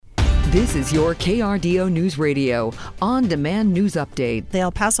This is your KRDO News Radio on-demand news update. The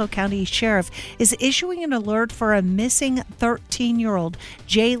El Paso County Sheriff is issuing an alert for a missing 13-year-old.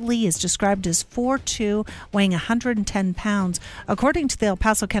 Jay Lee is described as 4'2", weighing 110 pounds. According to the El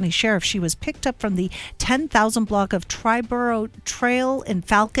Paso County Sheriff, she was picked up from the 10,000 block of Triborough Trail in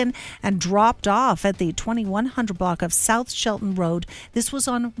Falcon and dropped off at the 2100 block of South Shelton Road. This was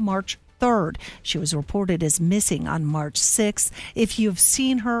on March 3rd. She was reported as missing on March 6th. If you've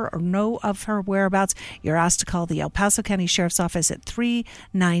seen her or know of her whereabouts, you're asked to call the El Paso County Sheriff's Office at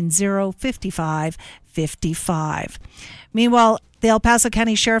 390-5555. Meanwhile, the El Paso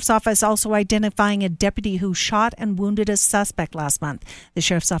County Sheriff's Office also identifying a deputy who shot and wounded a suspect last month. The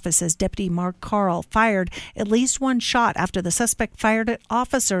Sheriff's Office says Deputy Mark Carl fired at least one shot after the suspect fired at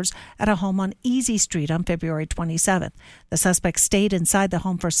officers at a home on Easy Street on February 27th. The suspect stayed inside the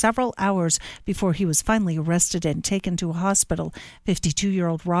home for several hours before he was finally arrested and taken to a hospital.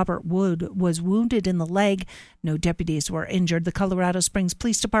 52-year-old Robert Wood was wounded in the leg. No deputies were injured. The Colorado Springs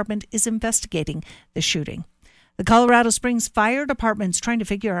Police Department is investigating the shooting. The Colorado Springs Fire Department's trying to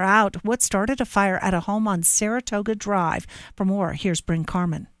figure out what started a fire at a home on Saratoga Drive. For more, here's Bryn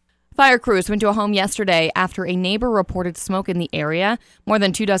Carmen. Fire crews went to a home yesterday after a neighbor reported smoke in the area. More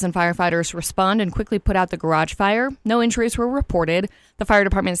than 24 firefighters respond and quickly put out the garage fire. No injuries were reported. The fire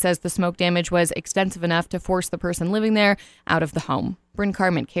department says the smoke damage was extensive enough to force the person living there out of the home. Bryn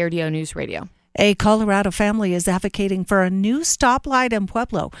Carmen, KRDO News Radio. A Colorado family is advocating for a new stoplight in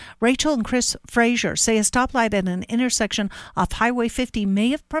Pueblo. Rachel and Chris Frazier say a stoplight at an intersection off Highway 50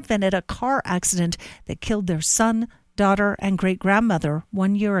 may have prevented a car accident that killed their son, daughter, and great-grandmother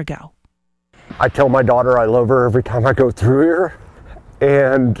 1 year ago. I tell my daughter I love her every time I go through here,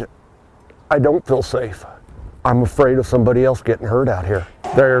 and I don't feel safe. I'm afraid of somebody else getting hurt out here.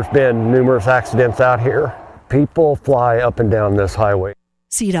 There's been numerous accidents out here. People fly up and down this highway.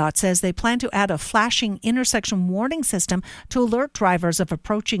 CDOT says they plan to add a flashing intersection warning system to alert drivers of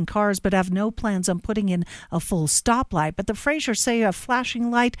approaching cars, but have no plans on putting in a full stoplight. But the Fraziers say a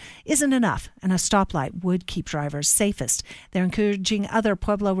flashing light isn't enough, and a stoplight would keep drivers safest. They're encouraging other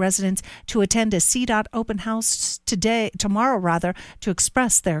Pueblo residents to attend a CDOT open house tomorrow, to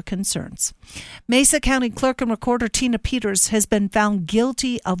express their concerns. Mesa County Clerk and Recorder Tina Peters has been found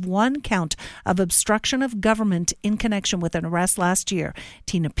guilty of one count of obstruction of government in connection with an arrest last year.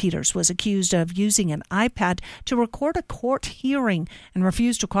 Tina Peters was accused of using an iPad to record a court hearing and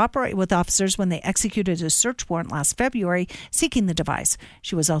refused to cooperate with officers when they executed a search warrant last February seeking the device.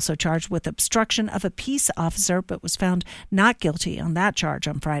 She was also charged with obstruction of a peace officer, but was found not guilty on that charge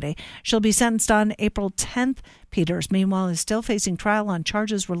on Friday. She'll be sentenced on April 10th. Peters, meanwhile, is still facing trial on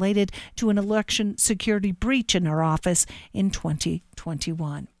charges related to an election security breach in her office in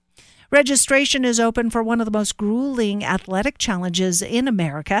 2021. Registration is open for one of the most grueling athletic challenges in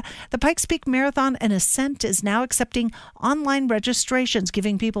America. The Pikes Peak Marathon and Ascent is now accepting online registrations,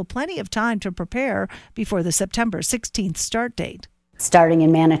 giving people plenty of time to prepare before the September 16th start date. Starting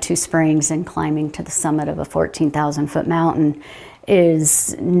in Manitou Springs and climbing to the summit of a 14,000-foot mountain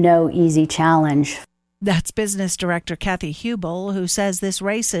is no easy challenge. That's Business Director Kathy Hubel, who says this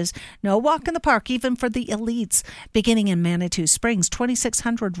race is no walk in the park, even for the elites. Beginning in Manitou Springs,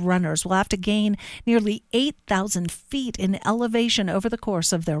 2,600 runners will have to gain nearly 8,000 feet in elevation over the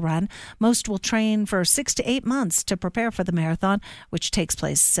course of their run. Most will train for 6 to 8 months to prepare for the marathon, which takes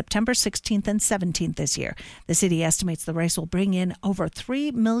place September 16th and 17th this year. The city estimates the race will bring in over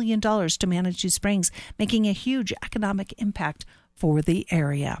 $3 million to Manitou Springs, making a huge economic impact for the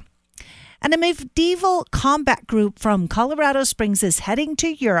area. And a medieval combat group from Colorado Springs is heading to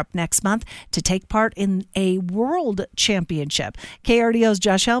Europe next month to take part in a world championship. KRDO's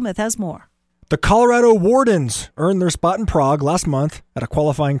Josh Helmuth has more. The Colorado Wardens earned their spot in Prague last month at a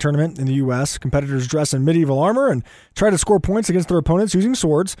qualifying tournament in the U.S. Competitors dress in medieval armor and try to score points against their opponents using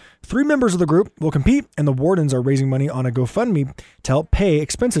swords. 3 members of the group will compete, and the Wardens are raising money on a GoFundMe to help pay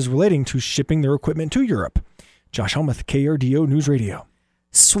expenses relating to shipping their equipment to Europe. Josh Helmuth, KRDO News Radio.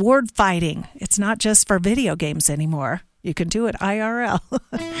 Sword fighting. It's not just for video games anymore. You can do it IRL.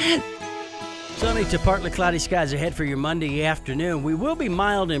 Sunny to partly cloudy skies ahead for your Monday afternoon. We will be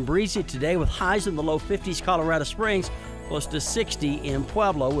mild and breezy today with highs in the low 50s, Colorado Springs, close to 60 in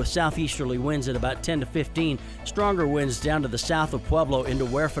Pueblo, with southeasterly winds at about 10 to 15. Stronger winds down to the south of Pueblo into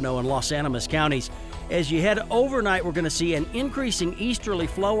Huerfano and Los Animas counties. As you head overnight, we're going to see an increasing easterly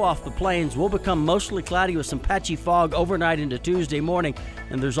flow off the plains. Will become mostly cloudy with some patchy fog overnight into Tuesday morning.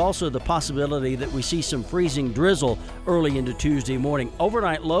 And there's also the possibility that we see some freezing drizzle early into Tuesday morning.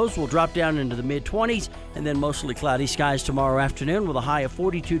 Overnight lows will drop down into the mid-20s, and then mostly cloudy skies tomorrow afternoon with a high of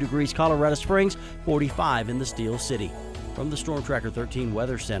 42 degrees Colorado Springs, 45 in the Steel City. From the Storm Tracker 13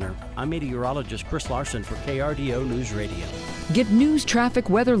 Weather Center, I'm meteorologist Chris Larson for KRDO News Radio. Get news, traffic,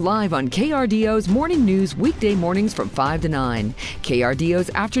 weather live on KRDO's Morning News weekday mornings from 5 to 9. KRDO's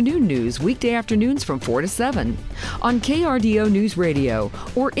Afternoon News weekday afternoons from 4 to 7. On KRDO News Radio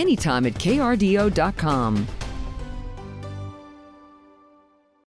or anytime at krdo.com.